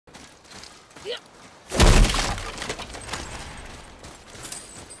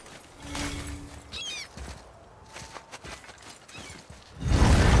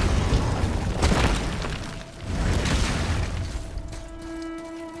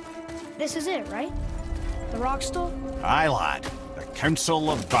This is it, right? The Rockstall? Aye, lad. The Council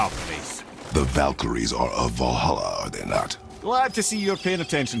of Valkyries. The Valkyries are of Valhalla, are they not? Glad to see you're paying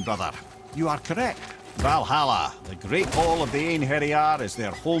attention, brother. You are correct. Valhalla, the great hall of the Einherjar, is their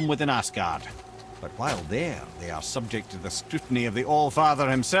home within Asgard. But while there, they are subject to the scrutiny of the All-Father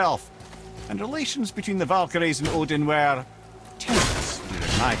himself. And relations between the Valkyries and Odin were tense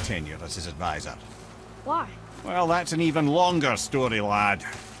during my tenure as his advisor. Why? Well, that's an even longer story, lad.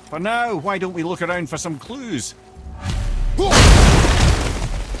 For now, why don't we look around for some clues?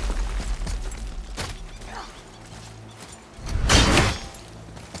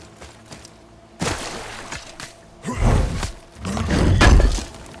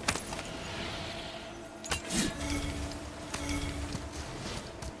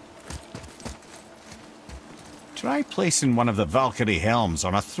 Try placing one of the Valkyrie helms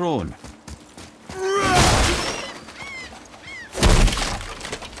on a throne.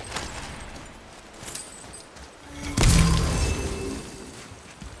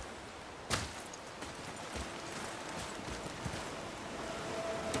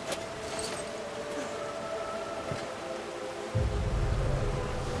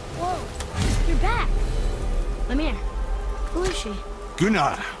 Whoa, you're back. Lemire, who is she?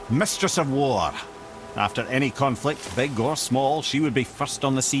 Gunnar, Mistress of War. After any conflict, big or small, she would be first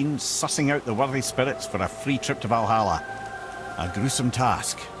on the scene, sussing out the worthy spirits for a free trip to Valhalla. A gruesome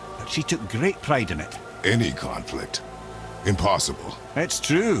task, but she took great pride in it. Any conflict? Impossible. It's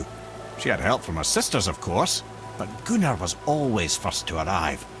true. She had help from her sisters, of course, but Gunnar was always first to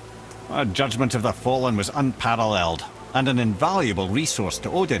arrive. Her judgment of the fallen was unparalleled, and an invaluable resource to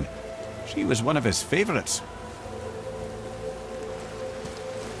Odin. She was one of his favorites.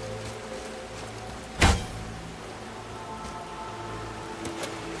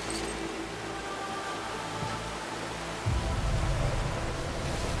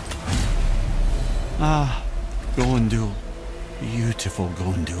 Ah, Gondul. Beautiful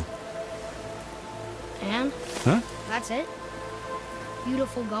Gondul. And? Huh? That's it?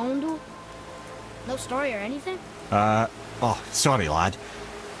 Beautiful Gondul? No story or anything? Oh, sorry, lad.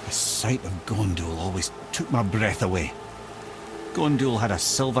 The sight of Gondul always took my breath away. Gondul had a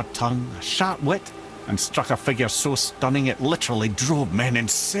silver tongue, a sharp wit, and struck a figure so stunning it literally drove men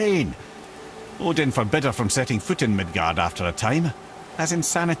insane. Odin forbid her from setting foot in Midgard after a time, as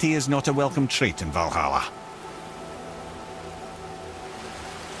insanity is not a welcome trait in Valhalla.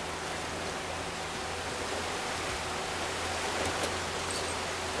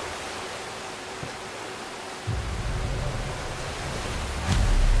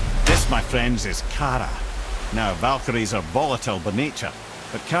 This, my friends, is Kara. Now, Valkyries are volatile by nature,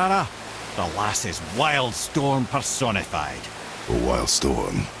 but Kara, the lass is wild storm personified. A wild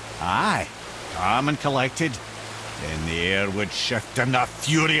storm. Aye, calm and collected. Then the air would shift and the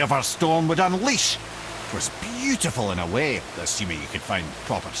fury of her storm would unleash. It was beautiful in a way, assuming you could find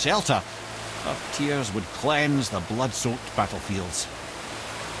proper shelter. Her tears would cleanse the blood-soaked battlefields.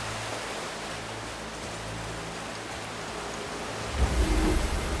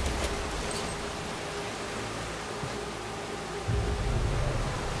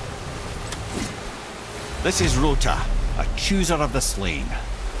 This is Rota, a chooser of the slain.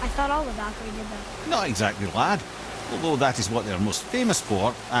 I thought all the Valkyrie did that. Not exactly, lad. Although that is what they're most famous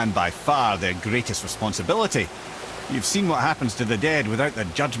for, and by far their greatest responsibility. You've seen what happens to the dead without the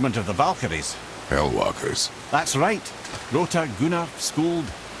judgment of the Valkyries. Hellwalkers. That's right. Rota, Gunnar, Skuld.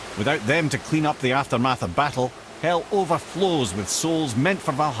 Without them to clean up the aftermath of battle, hell overflows with souls meant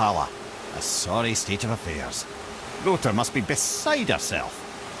for Valhalla. A sorry state of affairs. Rota must be beside herself.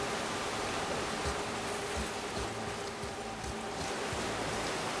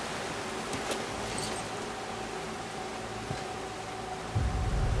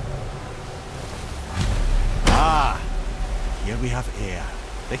 Here we have Eir,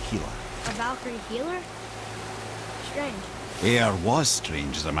 the healer. A Valkyrie healer? Strange. Eir was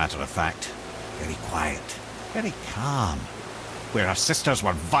strange, as a matter of fact. Very quiet, very calm. Where her sisters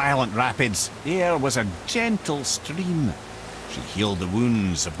were violent rapids, Eir was a gentle stream. She healed the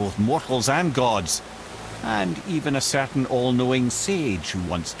wounds of both mortals and gods, and even a certain all-knowing sage who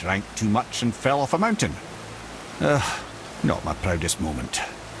once drank too much and fell off a mountain. Not my proudest moment.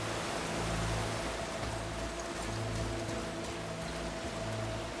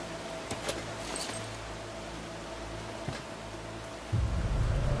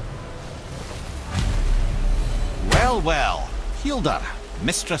 Well, Hilda,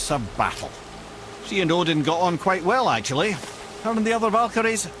 Mistress of Battle. She and Odin got on quite well, actually. Her and the other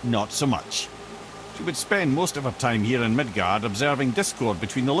Valkyries, not so much. She would spend most of her time here in Midgard observing discord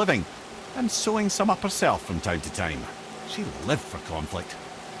between the living, and sewing some up herself from time to time. She lived for conflict.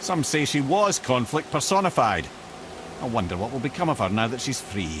 Some say she was conflict personified. I wonder what will become of her now that she's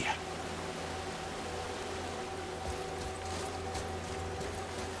free.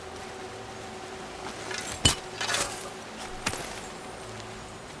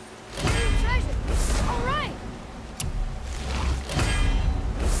 Treasure! All right!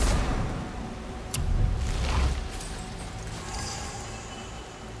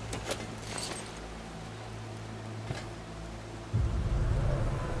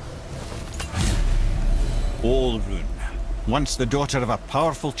 Olrun, once the daughter of a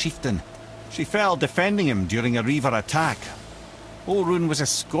powerful chieftain. She fell defending him during a Reaver attack. Olrun was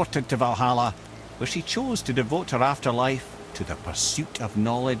escorted to Valhalla, where she chose to devote her afterlife to the pursuit of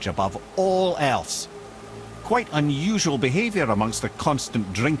knowledge above all else. Quite unusual behaviour amongst the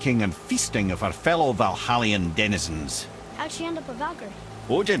constant drinking and feasting of her fellow Valhallian denizens. How'd she end up a Valkyrie?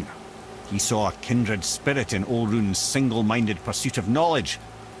 Odin. He saw a kindred spirit in Olrun's single-minded pursuit of knowledge.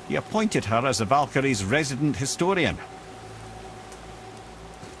 He appointed her as the Valkyrie's resident historian.